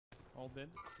All dead.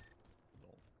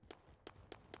 Lol.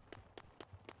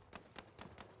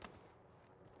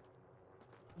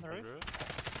 On the roof?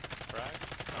 Frag.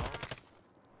 No.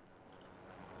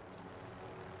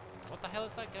 What the hell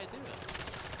is that guy doing?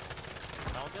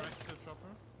 Found him? Cracked the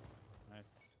chopper.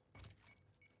 Nice.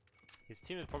 His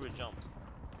teammate probably jumped.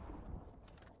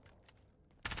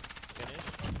 Finish.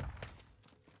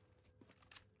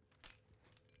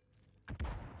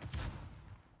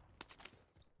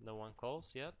 No one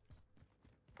close yet.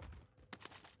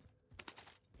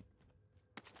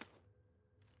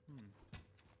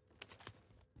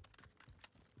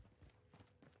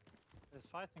 There's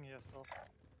fighting here still.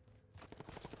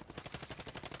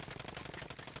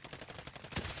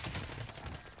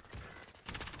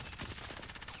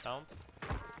 Down.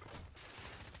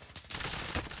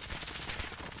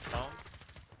 Down.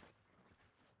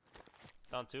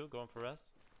 Down two, going for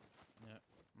rest. Yeah.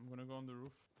 I'm gonna go on the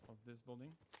roof of this building.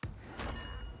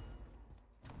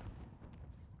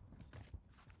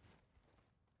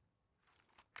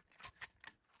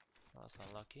 That's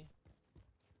unlucky.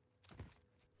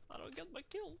 I don't get my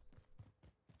kills.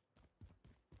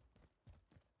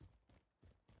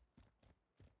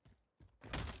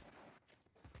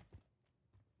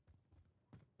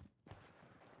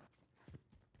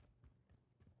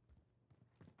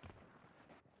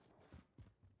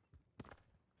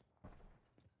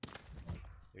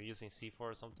 You're using C4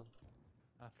 or something?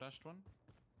 I flashed one.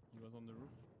 He was on the roof.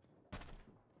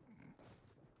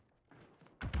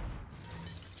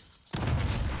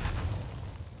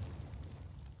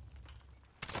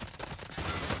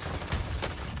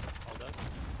 All dead.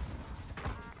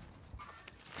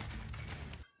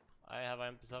 I have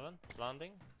MP7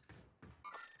 landing.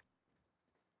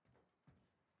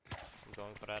 I'm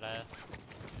going for that ass.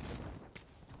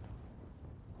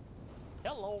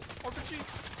 Hello, RPG!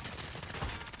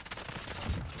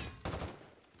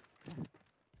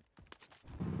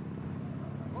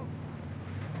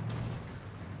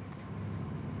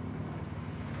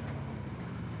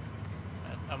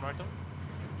 Yes, I marked him.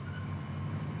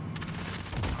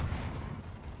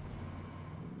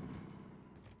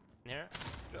 Here.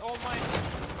 Oh my!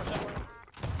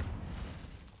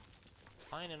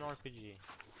 Find an RPG.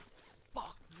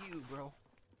 Fuck you, bro.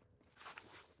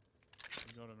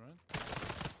 You got him, right?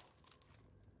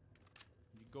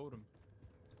 You got him.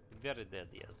 Very dead,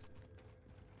 yes.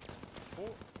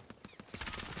 Oh!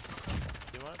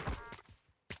 See what?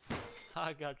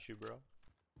 I got you, bro.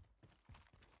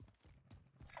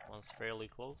 One's fairly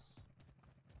close.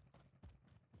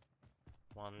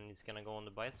 One is gonna go on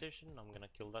the buy station. I'm gonna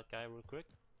kill that guy real quick.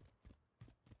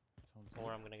 Sounds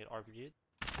Or I'm gonna get RPG'd.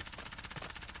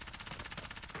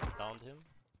 Downed him.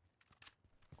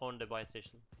 On the buy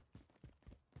station.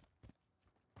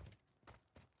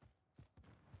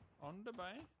 on the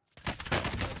buy. On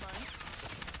the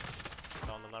buy.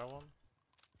 Downed another one.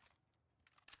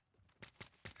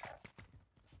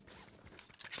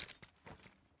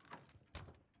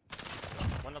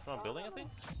 One up on a building, I think?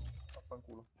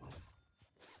 Vaffanculo.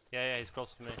 Yeah, he's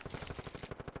close to me.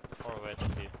 Oh wait, I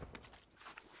see you.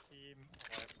 Team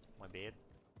alive. My bad.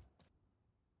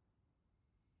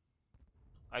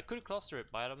 I could cluster it,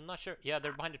 but I'm not sure. Yeah,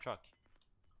 they're behind the truck.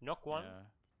 Knock one.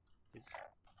 Yeah.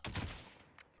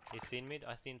 He's seen me.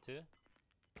 I seen two.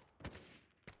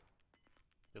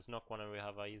 Just knock one and we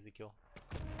have a easy kill.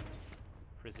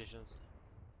 Precisions.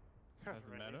 Does it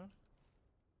Really? matter?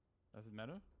 Does it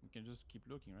matter? We can just keep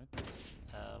looking, right?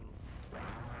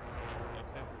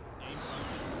 Except aim punch.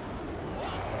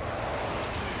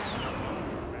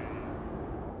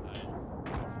 Nice.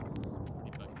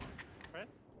 Pretty bugged. Fred?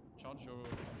 Charge your.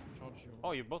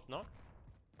 Oh, you both knocked?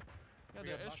 Yeah, We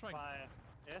the got knocked airstrike. by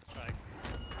airstrike.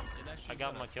 It actually I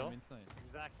got got my us kill. from inside.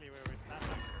 Exactly where we're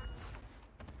standing.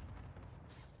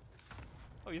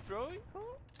 Oh, you throwing?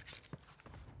 Oh.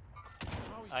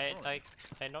 How are we I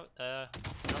throwing? knocked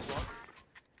one.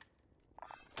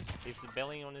 He's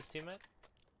bailing on his teammate.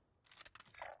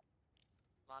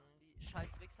 Mann, die scheiß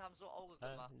Wichser haben so Auge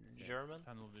gemacht. German.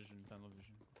 Tunnel vision, tunnel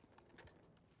vision.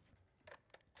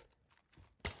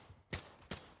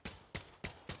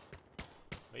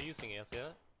 Are you using AS,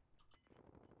 yeah?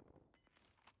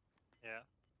 Yeah.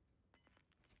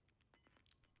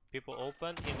 People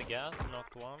open in the gas,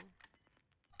 knocked one.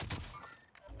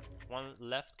 One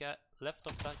left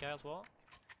of that guy as well.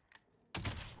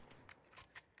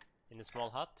 In the small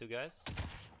hut, two guys.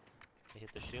 They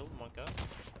hit the shield, one guy.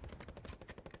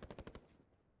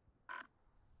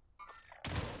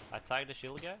 I tagged the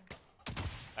shield guy.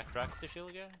 I cracked the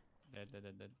shield guy. Dead.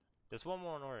 There's one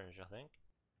more on orange, I think.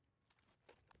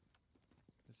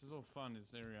 This is all fun,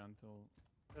 this area until...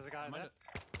 There's a guy there.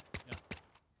 Yeah.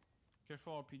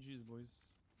 Careful RPGs, boys.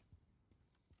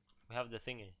 We have the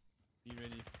thingy. Be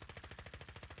ready.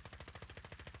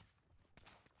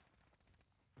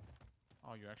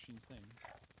 Oh, you're actually insane.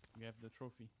 We have the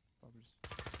trophy. Poppers.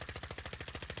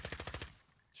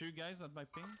 2 guys at my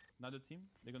ping. Another team.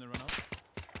 They're gonna run out.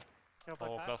 Kill by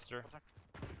Oh, back. cluster.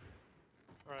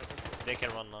 Alright, okay. They can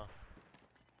run now.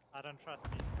 I don't trust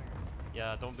these things.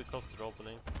 Yeah, don't be close to the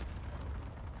opening.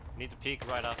 Need to peek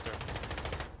right after.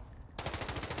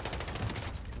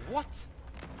 What?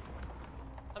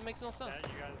 That makes no Yeah, sense.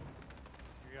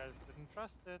 you guys didn't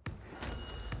trust it.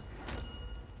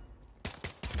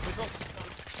 Which one?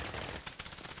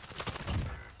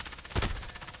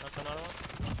 That's another one.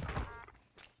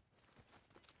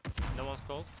 No one's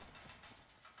close.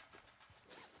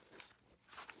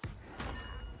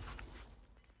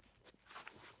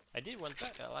 I did went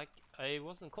back. I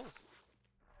wasn't close.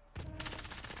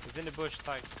 It was in the bush.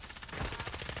 Tight.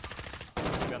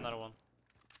 Got another one.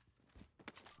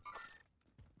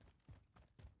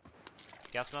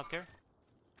 Gas mask here.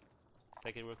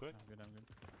 Take it real quick. I'm good, I'm good.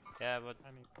 Yeah, but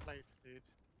I need plates, dude.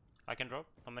 I can drop.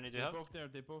 How many do you They're have? both there.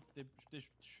 They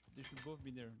should both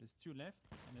be there. There's 2 left,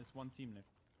 and there's 1 team left.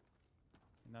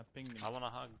 And I ping them. I wanna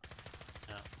hug.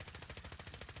 Yeah.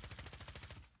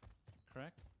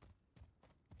 Correct?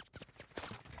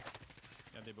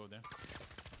 Yeah, they both there.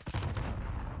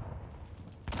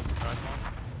 Right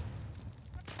one.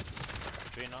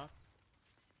 3 knocked.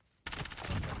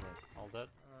 All dead.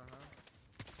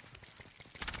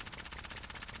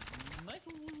 Nice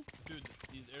one. Dude,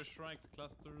 these airstrikes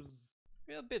clusters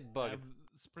We're a bit have bugged.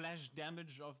 splash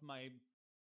damage of my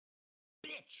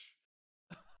bitch.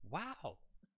 Wow.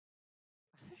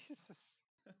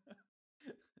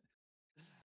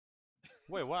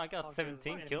 Wait, what? I got Okay,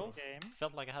 17 it's kills? in game.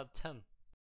 Felt like I had 10.